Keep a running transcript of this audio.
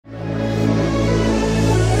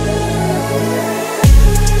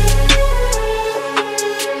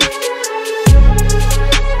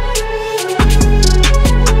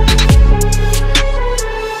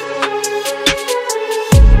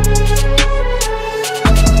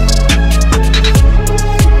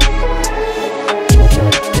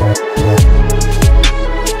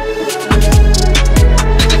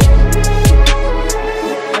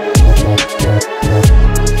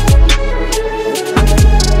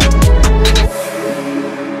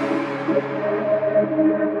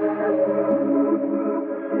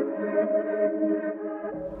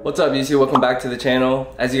What's up YouTube, welcome back to the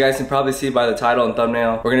channel. As you guys can probably see by the title and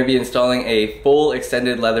thumbnail, we're going to be installing a full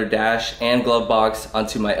extended leather dash and glove box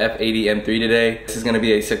onto my F80 M3 today. This is going to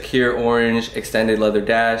be a Sakhir orange extended leather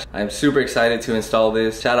dash. I'm super excited to install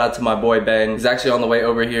this. Shout out to my boy Ben. He's actually on the way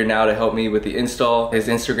over here now to help me with the install. His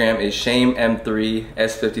Instagram is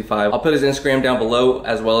ShameM3S55. I'll put his Instagram down below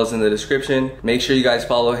as well as in the description. Make sure you guys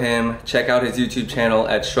follow him. Check out his YouTube channel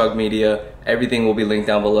at Shrug Media. Everything will be linked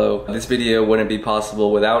down below. This video wouldn't be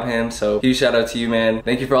possible without him, so huge shout out to you, man.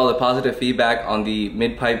 Thank you for all the positive feedback on the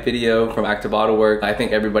mid-pipe video from Active Auto Work. I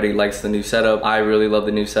think everybody likes the new setup. I really love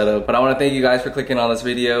the new setup. But I want to thank you guys for clicking on this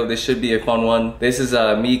video. This should be a fun one. This is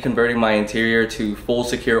me converting my interior to full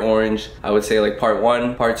Sakhir orange. I would say like part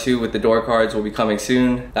 1. Part 2 with the door cards will be coming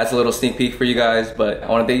soon. That's a little sneak peek for you guys, but I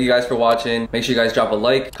want to thank you guys for watching. Make sure you guys drop a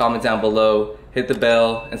like, comment down below, hit the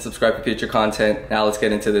bell, and subscribe for future content. Now let's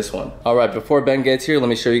get into this one. All right, before Ben gets here, let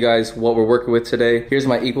me show you guys what we're working with today. Here's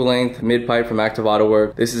my equal length mid pipe from Active Auto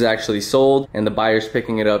Work. This is actually sold and the buyer's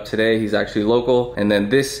picking it up today. He's actually local. And then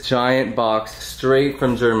this giant box straight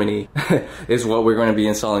from Germany is what we're going to be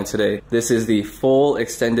installing today. This is the full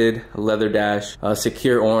extended leather dash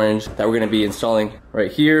Sakhir orange that we're going to be installing right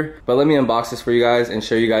here. But let me unbox this for you guys and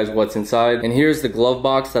show you guys what's inside. And here's the glove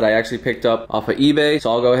box that I actually picked up off of eBay. So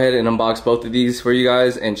I'll go ahead and unbox both of these for you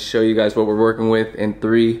guys and show you guys what we're working with in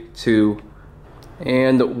 3, 2,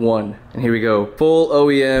 and 1. And here we go. Full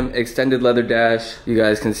OEM extended leather dash. You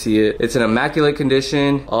guys can see it. It's in immaculate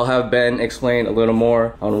condition. I'll have Ben explain a little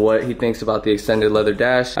more on what he thinks about the extended leather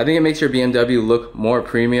dash. I think it makes your BMW look more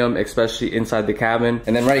premium, especially inside the cabin.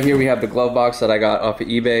 And then right here we have the glove box that I got off of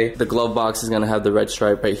eBay. The glove box is gonna have the red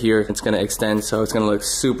stripe right here. It's gonna extend, so it's gonna look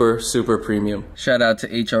super, super premium. Shout out to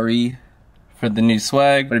HRE for the new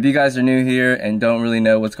swag. But if you guys are new here and don't really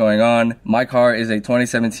know what's going on, my car is a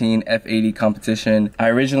 2017 F80 competition. I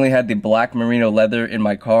originally had the black merino leather in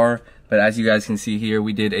my car, but as you guys can see here,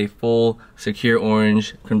 we did a full Sakhir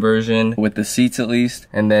orange conversion with the seats at least.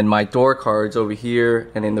 And then my door cards over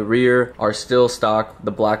here and in the rear are still stock,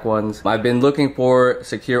 the black ones. I've been looking for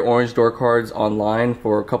Sakhir orange door cards online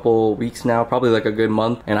for a couple weeks now, probably like a good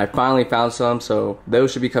month. And I finally found some, so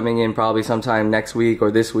those should be coming in probably sometime next week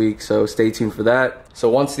or this week, so stay tuned for that. So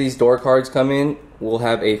once these door cards come in, we'll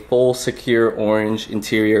have a full Sakhir orange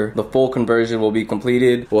interior. The full conversion will be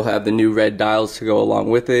completed. We'll have the new red dials to go along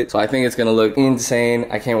with it. So I think it's gonna look insane.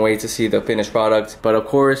 I can't wait to see the finished product. But of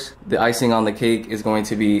course, the icing on the cake is going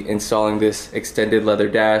to be installing this extended leather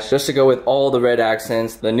dash. Just to go with all the red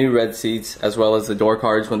accents, the new red seats, as well as the door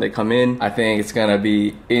cards when they come in. I think it's gonna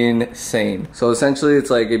be insane. So essentially, it's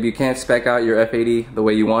like if you can't spec out your F80 the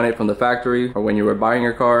way you want it from the factory or when you were buying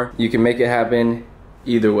your car, you can make it happen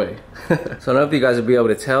either way. So I don't know if you guys will be able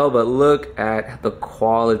to tell, but look at the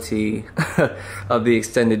quality of the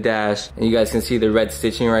extended dash. And you guys can see the red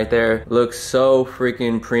stitching right there. Looks so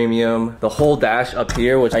freaking premium. The whole dash up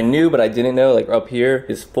here, which I knew but I didn't know, like up here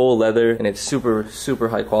is full leather and it's super, super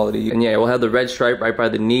high quality. And yeah, we'll have the red stripe right by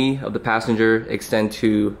the knee of the passenger extend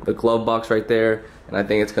to the glove box right there. And I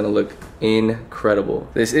think it's gonna look incredible.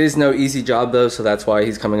 This is no easy job though, so that's why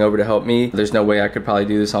he's coming over to help me. There's no way I could probably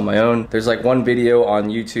do this on my own. There's like one video on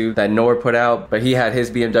YouTube that Noor put out, but he had his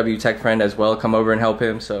BMW tech friend as well come over and help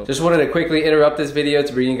him. So just wanted to quickly interrupt this video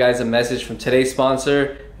to bring you guys a message from today's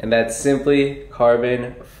sponsor, and that's Simply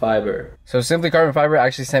Carbon Fiber. So Simply Carbon Fiber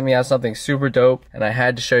actually sent me out something super dope, and I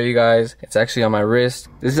had to show you guys. It's actually on my wrist.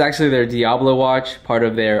 This is actually their Diablo watch, part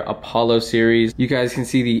of their Apollo series. You guys can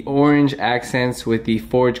see the orange accents with the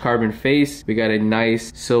forged carbon face. We got a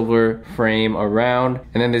nice silver frame around,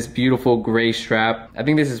 and then this beautiful gray strap. I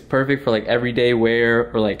think this is perfect for like everyday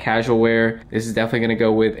wear or like casual wear. This is definitely gonna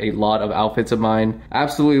go with a lot of outfits of mine.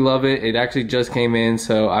 Absolutely love it. It actually just came in,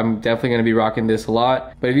 so I'm definitely gonna be rocking this a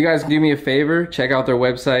lot. But if you guys can do me a favor, check out their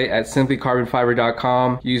website at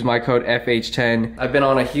simplycarbonfiber.com. Use my code FH10. I've been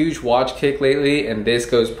on a huge watch kick lately, and this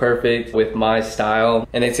goes perfect with my style,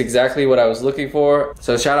 and it's exactly what I was looking for.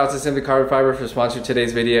 So shout out to Simply Carbon Fiber for sponsoring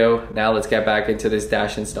today's video. Now let's get back into this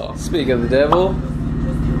dash install. Speaking of the devil,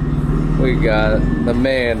 we got the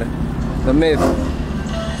man, the myth.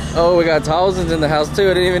 Oh, we got thousands in the house too.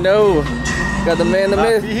 I didn't even know. Got the man, the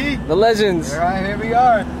myth, the legends. All right, here we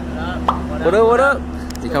are. What up, what up?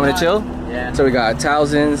 You coming to chill? Yeah. So we got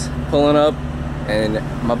thousands pulling up, and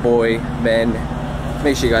my boy Ben.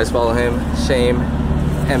 Make sure you guys follow him. Shame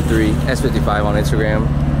M3S55 on Instagram.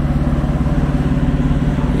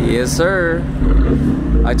 Yes, sir.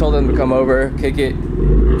 I told him to come over, kick it.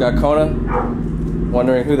 Got Kona.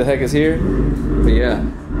 Wondering who the heck is here. But yeah,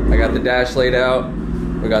 I got the dash laid out.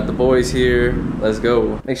 We got the boys here. Let's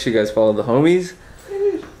go. Make sure you guys follow the homies.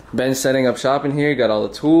 Ben's setting up shop in here. Got all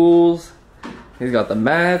the tools. He's got the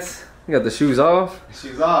mats. He got the shoes off.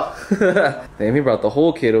 Shoes off. Damn, he brought the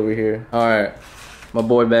whole kit over here. All right, my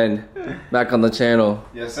boy Ben, back on the channel.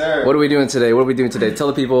 Yes, sir. What are we doing today? What are we doing today? Tell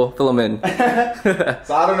the people, fill them in.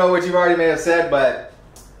 So I don't know what you already may have said, but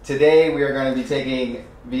today we are going to be taking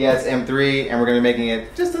VS M3 and we're going to be making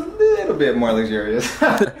it just a little bit more luxurious.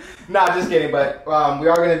 Nah, just kidding, but we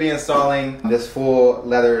are going to be installing this full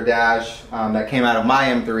leather dash that came out of my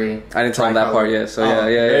M3. I didn't tell him that part yet, so yeah.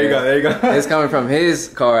 There you go. It's coming from his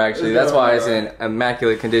car, actually. That's why it's in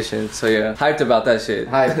immaculate condition. So yeah, hyped about that shit.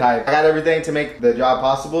 Hype. I got everything to make the job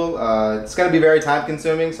possible. It's going to be very time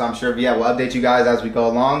consuming, so I'm sure we'll update you guys as we go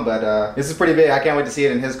along, but this is pretty big. I can't wait to see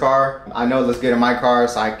it in his car. I know it looks good in my car,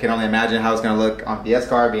 so I can only imagine how it's going to look on VS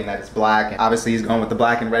car, being that it's black. And obviously he's going with the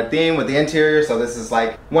black and red theme with the interior, so this is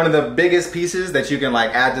like one of the biggest pieces that you can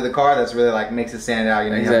like add to the car that's really like makes it stand out.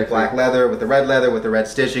 You know, you have black leather with the red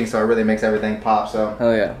stitching, so it really makes everything pop. So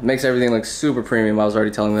hell yeah, makes everything look super premium. I was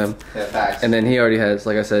already telling them. Yeah, facts. And then he already has,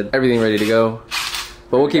 like I said, everything ready to go.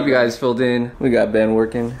 But we'll keep you guys filled in. We got Ben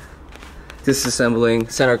working,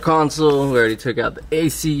 disassembling center console. We already took out the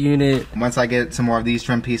AC unit. Once I get some more of these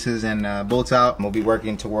trim pieces and bolts out, we'll be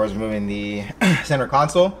working towards removing the center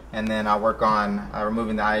console, and then I'll work on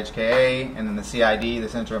removing the IHKA and then the CID, the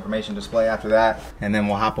sensor information display, after that. And then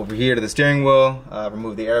we'll hop over here to the steering wheel,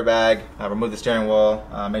 remove the airbag, remove the steering wheel,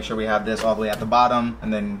 make sure we have this all the way at the bottom,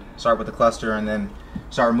 and then start with the cluster, and then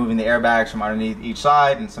start removing the airbags from underneath each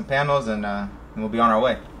side and some panels, and we'll be on our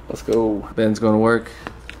way. Let's go. Ben's going to work.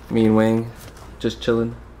 Me and Wing, just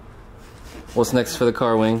chilling. What's next for the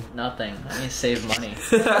car, Wing? Nothing. I need to save money.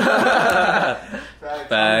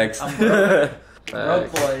 Facts. I'm broke. Facts.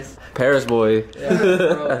 Broke boys. Paris boy. Yeah,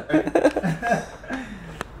 broke.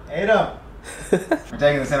 Ate up. We're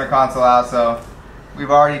taking the center console out, so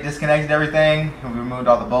we've already disconnected everything. We removed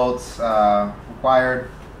all the bolts required.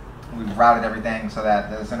 We've routed everything so that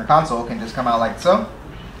the center console can just come out like so.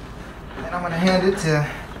 And I'm gonna hand it to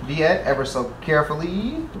Viet ever so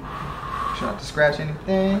carefully. Try not to scratch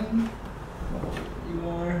anything. You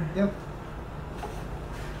are. Yep.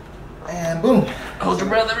 And boom. Hold your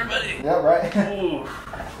breath, everybody. Yep, right.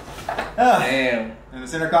 Damn. And the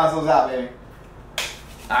center console's out, baby.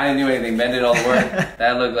 I didn't do anything. Ben did all the work.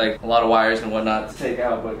 That looked like a lot of wires and whatnot to take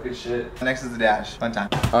out, but good shit. Next is the dash. Fun time.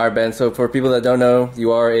 All right, Ben. So for people that don't know,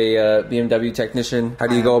 you are a BMW technician. How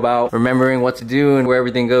do you go about remembering what to do and where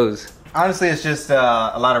everything goes? Honestly, it's just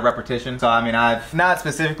a lot of repetition. So I mean, I've not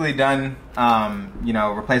specifically done you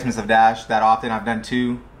know, replacements of dash that often. I've done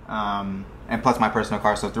 2, and plus my personal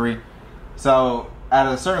car, so 3. So at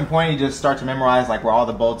a certain point, you just start to memorize like where all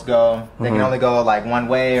the bolts go. They can only go like one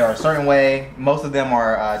way or a certain way. Most of them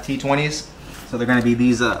are T20s, so they're going to be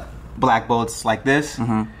these black bolts like this.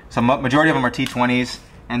 So majority of them are T20s,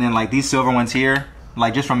 and then like these silver ones here,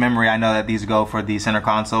 like just from memory, I know that these go for the center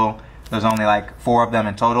console. There's only like 4 of them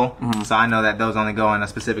in total, so I know that those only go in a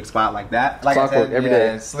specific spot like that. Like I said, every day.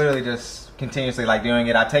 It's literally just continuously like doing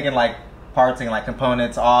it. I've taken like parts and like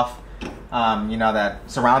components off, you know,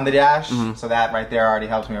 that surround the dash, so that right there already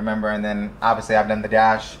helps me remember. And then obviously I've done the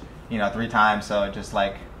dash, you know, 3 times, so it just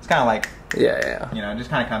like, it's kind of like, yeah, you know, it just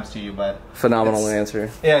kind of comes to you. But phenomenal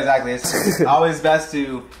answer. Yeah, exactly. It's always best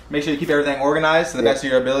to make sure you keep everything organized to the best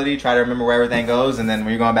of your ability. Try to remember where everything goes, and then when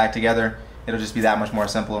you're going back together, it'll just be that much more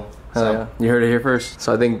simple. So yeah. You heard it here first.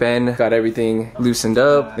 So I think Ben got everything loosened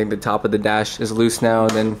up. I think the top of the dash is loose now,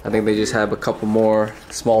 and then I think they just have a couple more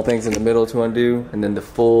small things in the middle to undo, and then the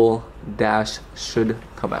full dash should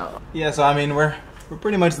come out. Yeah, so I mean, we're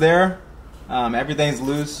pretty much there. Everything's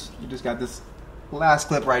loose. You just got this last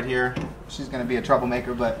clip right here. She's gonna be a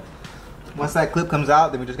troublemaker, but once that clip comes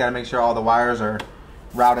out, then we just gotta make sure all the wires are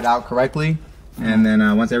routed out correctly. And then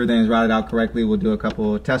once everything is routed out correctly, we'll do a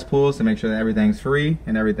couple of test pulls to make sure that everything's free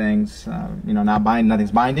and everything's you know, nothing's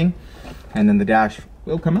binding, and then the dash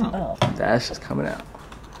will come out. Oh, dash is coming out.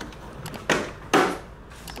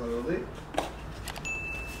 Slowly.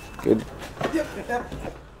 Good. Yep.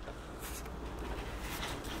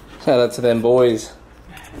 Shout out to them boys.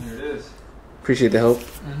 Here it is. Appreciate the help.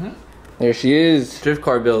 There she is. Drift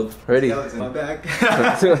car build. Ready. My back.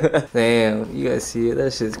 Damn, you guys see it?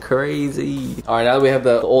 That shit's crazy. Alright, now that we have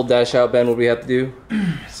the old dash out, Ben, what do we have to do?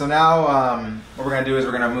 So now what we're going to do is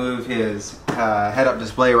we're going to move his head-up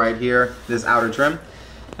display right here, this outer trim.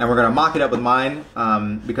 And we're going to mock it up with mine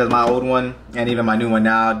because my old one and even my new one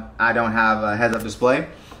now, I don't have a heads-up display.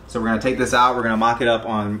 So we're going to take this out, we're going to mock it up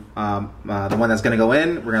on the one that's going to go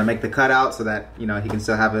in. We're going to make the cutout so that, you know, he can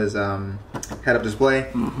still have his head-up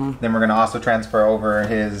display. Then we're going to also transfer over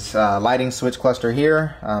his lighting switch cluster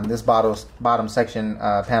here, this bottom section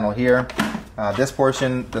panel here, this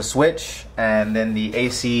portion, the switch, and then the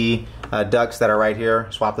AC ducts that are right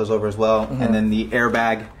here, swap those over as well. And then the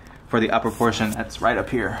airbag for the upper portion that's right up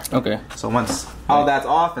here. Okay. So once all that's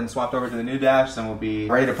off and swapped over to the new dash, then we'll be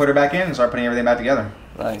ready to put her back in and start putting everything back together.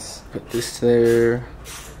 Nice. Put this there.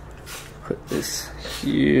 Put this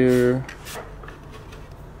here.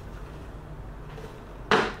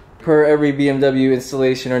 Per every BMW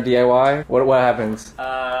installation or DIY, what happens?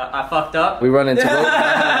 I fucked up. We run into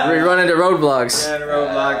roadblocks. Yeah,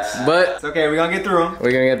 roadblocks. But it's okay, we're gonna get through them.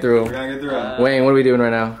 We're gonna get through them. We're gonna get through them. Wayne, what are we doing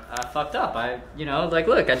right now? I fucked up. Like,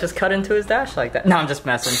 look, I just cut into his dash like that. No, I'm just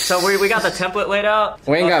messing. So we got the template laid out.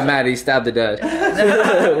 Wayne got mad, he stabbed the dash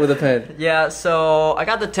with a pen. Yeah, so I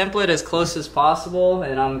got the template as close as possible,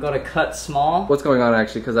 and I'm gonna cut small. What's going on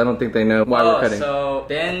actually? Because I don't think they know why we're cutting. So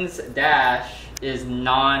Ben's dash is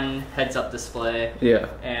non-heads-up display. Yeah.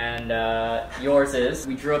 And yours is.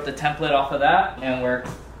 We drew up the template off of that, and we're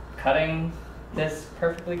cutting this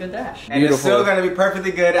perfectly good dash. And it's still gonna be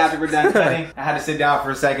perfectly good after we're done cutting. I had to sit down for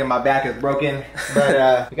a second, my back is broken.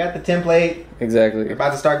 But we got the template. Exactly. We're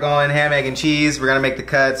about to start going ham, egg, and cheese. We're gonna make the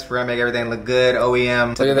cuts. We're gonna make everything look good,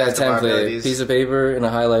 OEM. Look at that template. Piece of paper and a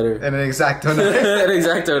highlighter. And an X-Acto knife. An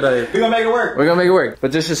X-Acto knife. We're gonna make it work. We're gonna make it work.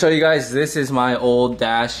 But just to show you guys, this is my old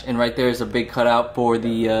dash, and right there is a big cutout for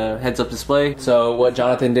the heads-up display. So what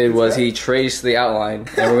Jonathan did was he traced the outline,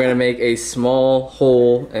 and we're gonna make a small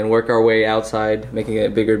hole and work our way outside, making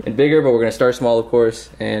it bigger and bigger, but we're gonna start small, of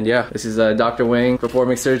course. And yeah, this is Dr. Wang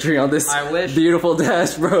performing surgery on this beautiful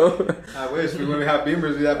dash, bro. I wish we wouldn't have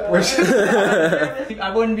Beamers with that portion.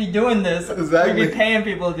 I wouldn't be doing this. Exactly. We'd be paying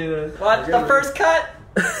people to do this. What? The first cut?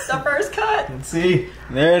 The first cut? See?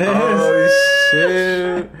 There it is. Oh,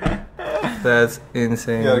 shit. That's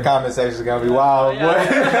insane. Yeah, the comment section is gonna be wild, boy.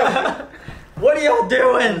 What are y'all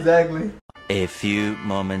doing? Exactly. A few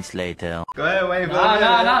moments later. Go ahead, Wayne. No,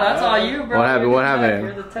 that's all you, bro. What happened? What happened?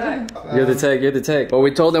 You're the tech. You're the tech. Well,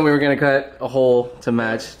 we told them we were gonna cut a hole to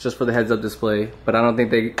match just for the heads-up display, but I don't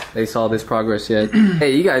think they saw this progress yet.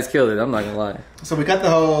 Hey, you guys killed it. I'm not gonna lie. So we cut the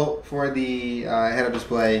hole for the head-up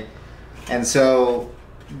display, and so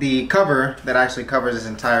the cover that actually covers this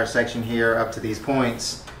entire section here up to these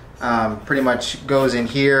points pretty much goes in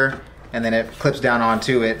here, and then it clips down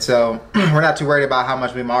onto it. So we're not too worried about how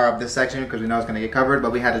much we mar up this section because we know it's going to get covered,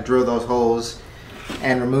 but we had to drill those holes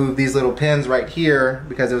and remove these little pins right here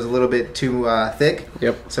because it was a little bit too thick.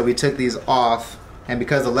 Yep. So we took these off, and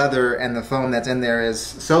because the leather and the foam that's in there is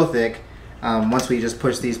so thick, once we just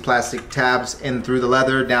push these plastic tabs in through the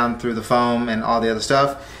leather, down through the foam and all the other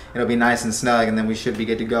stuff, it'll be nice and snug, and then we should be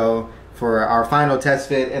good to go for our final test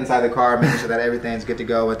fit inside the car, making sure that everything's good to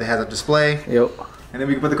go with the heads-up display. Yep. And then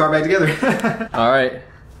we can put the car back together. All right.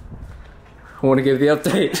 I want to give the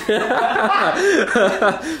update.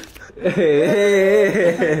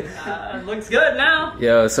 Looks good now.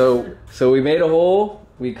 Yeah, so we made a hole,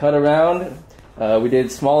 we cut around, we did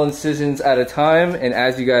small incisions at a time, and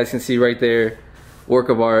as you guys can see right there, work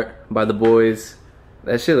of art by the boys.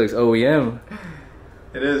 That shit looks OEM.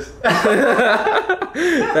 It is.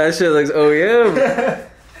 That shit looks OEM.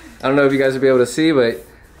 I don't know if you guys will be able to see, but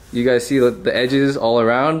you guys see the edges all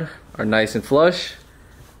around are nice and flush.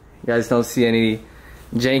 You guys don't see any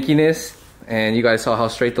jankiness, and you guys saw how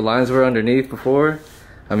straight the lines were underneath before.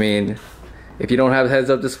 I mean, if you don't have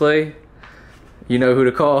heads-up display, you know who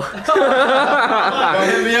to call. Don't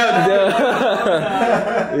hit me up.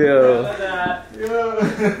 Yo.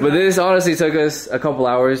 But this honestly took us a couple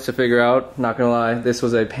hours to figure out, not gonna lie. This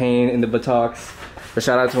was a pain in the buttocks. But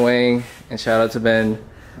shout out to Wang and shout out to Ben.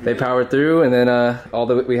 They powered through, and then all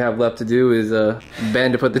that we have left to do is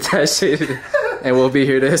Ben to put the dash in, and we'll be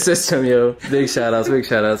here to assist him, yo. Big shout outs, big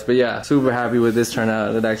shout outs. But yeah, super happy with this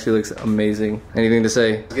turnout. It actually looks amazing. Anything to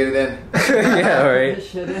say? Let's get it in. Yeah, right.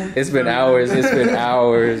 It's been hours,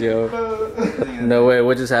 yo. No way,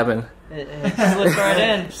 what just happened? It slipped right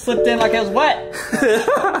in. Slipped in like it was wet.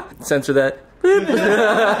 Censor that.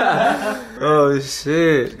 Oh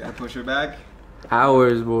shit. Gotta push her back.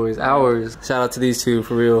 Hours, boys, hours. Shout out to these two,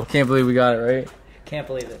 for real. Can't believe we got it, right? Can't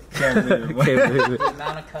believe it. Can't believe it. Can't believe it. The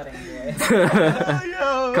amount of cutting,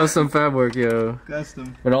 boy. Custom fab work, yo.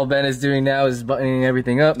 Custom. What all Ben is doing now is buttoning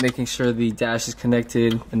everything up, making sure the dash is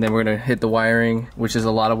connected, and then we're gonna hit the wiring, which is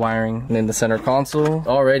a lot of wiring. And then the center console,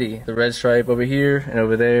 already. The red stripe over here and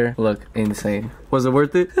over there. Look, insane. Was it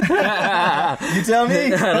worth it? You tell me.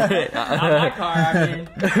 Not my car, I mean.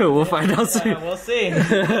 We'll find out soon. We'll see.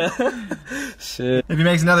 Shit. If he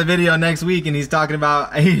makes another video next week and he's talking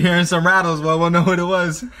about hearing some rattles, well, we'll know what it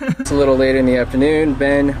was. It's a little later in the afternoon.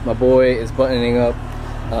 Ben, my boy, is buttoning up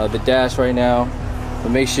the dash right now.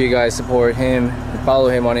 But make sure you guys support him and follow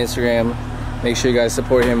him on Instagram. Make sure you guys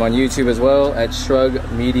support him on YouTube as well at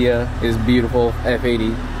Shrug Media is Beautiful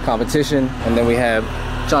F80. competition. And then we have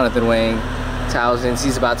Jonathan Wang, thousands.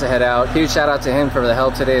 He's about to head out. Huge shout out to him for the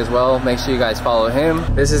help today as well. Make sure you guys follow him.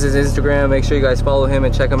 This is his Instagram. Make sure you guys follow him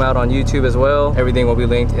and check him out on YouTube as well. Everything will be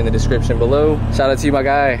linked in the description below. Shout out to you, my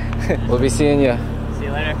guy. We'll be seeing you. See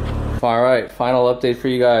you later. All right, final update for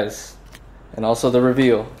you guys. And also the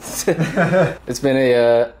reveal. It's been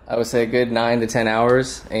a, I would say a good 9 to 10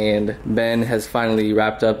 hours, and Ben has finally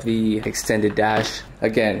wrapped up the extended dash.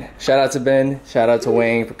 Again, shout out to Ben, shout out to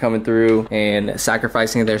Wayne for coming through and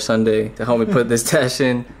sacrificing their Sunday to help me put this dash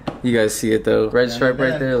in. You guys see it though. Red stripe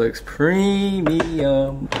right there looks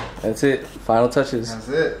premium. That's it, final touches. That's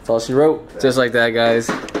it. That's all she wrote. Just like that,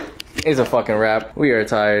 guys. It's a fucking wrap. We are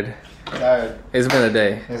tired. Tired. It's been a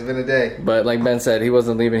day. It's been a day. But like Ben said, he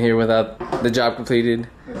wasn't leaving here without the job completed.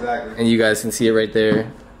 Exactly. And you guys can see it right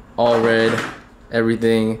there. All red,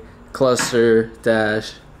 everything. Cluster,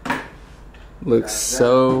 dash. Looks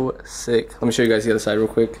so sick. Let me show you guys the other side real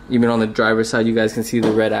quick. Even on the driver's side, you guys can see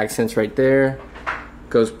the red accents right there.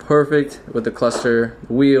 Goes perfect with the cluster,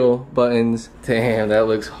 wheel, buttons. Damn, that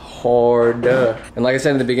looks hard. And like I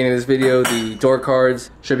said in the beginning of this video, the door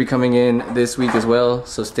cards should be coming in this week as well,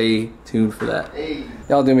 so stay tuned for that.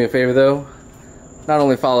 Y'all do me a favor though. Not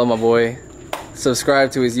only follow my boy,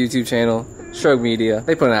 subscribe to his YouTube channel, Stroke Media.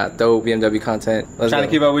 They put out dope BMW content. Let's Trying to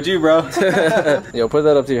keep up with you, bro. Yo, put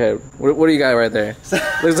that up to your head. What do you got right there?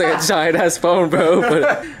 Looks like a giant ass phone, bro.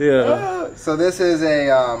 But yeah. So this is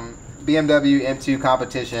a BMW M2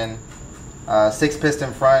 competition,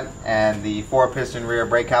 6-piston front and the 4-piston rear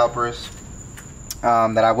brake calipers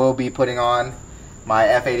that I will be putting on my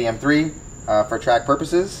F80 M3 for track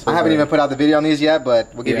purposes. I haven't even put out the video on these yet,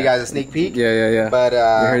 but we'll give you guys a sneak peek. Yeah. But you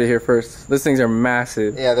heard it here first. These things are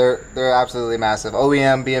massive. Yeah, they're absolutely massive.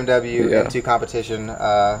 OEM BMW M2 competition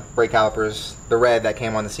brake calipers, the red that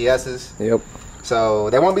came on the CSs. Yep. So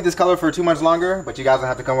they won't be this color for too much longer, but you guys will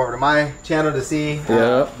have to come over to my channel to see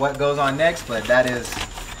what goes on next. But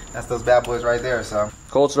that's those bad boys right there. So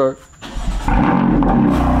Cold start.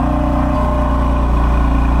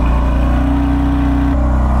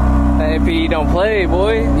 AP don't play,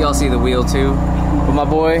 boy. Y'all see the wheel too. But my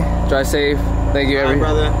boy, drive safe. Thank you,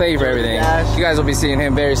 brother. Thank you for everything. Dash. You guys will be seeing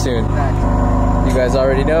him very soon. You guys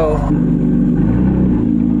already know.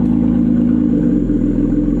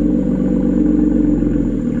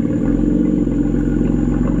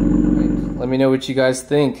 Let me know what you guys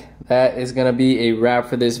think. That is gonna be a wrap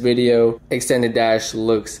for this video. Extended dash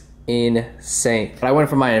looks insane. I went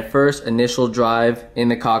for my first initial drive in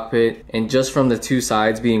the cockpit, and just from the two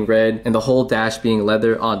sides being red and the whole dash being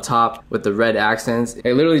leather on top with the red accents,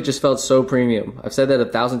 it literally just felt so premium. I've said that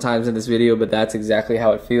 1,000 times in this video, but that's exactly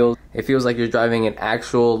how it feels. It feels like you're driving an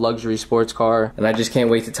actual luxury sports car, and I just can't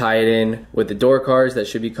wait to tie it in with the door cards that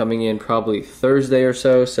should be coming in probably Thursday or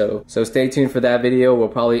so. So stay tuned for that video. We'll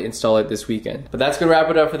probably install it this weekend. But that's gonna wrap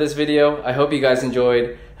it up for this video. I hope you guys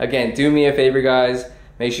enjoyed. Again, do me a favor, guys.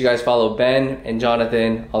 Make sure you guys follow Ben and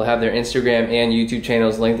Jonathan. I'll have their Instagram and YouTube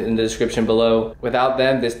channels linked in the description below. Without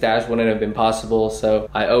them, this dash wouldn't have been possible, so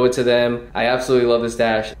I owe it to them. I absolutely love this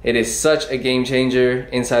dash. It is such a game changer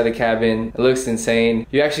inside the cabin. It looks insane.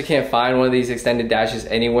 You actually can't find one of these extended dashes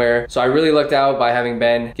anywhere, so I really lucked out by having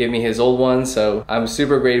Ben give me his old one, so I'm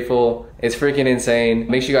super grateful. It's freaking insane.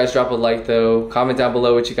 Make sure you guys drop a like though. Comment down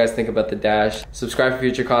below what you guys think about the dash. Subscribe for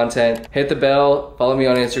future content. Hit the bell. Follow me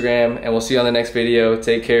on Instagram, and we'll see you on the next video.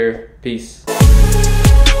 Take care. Peace.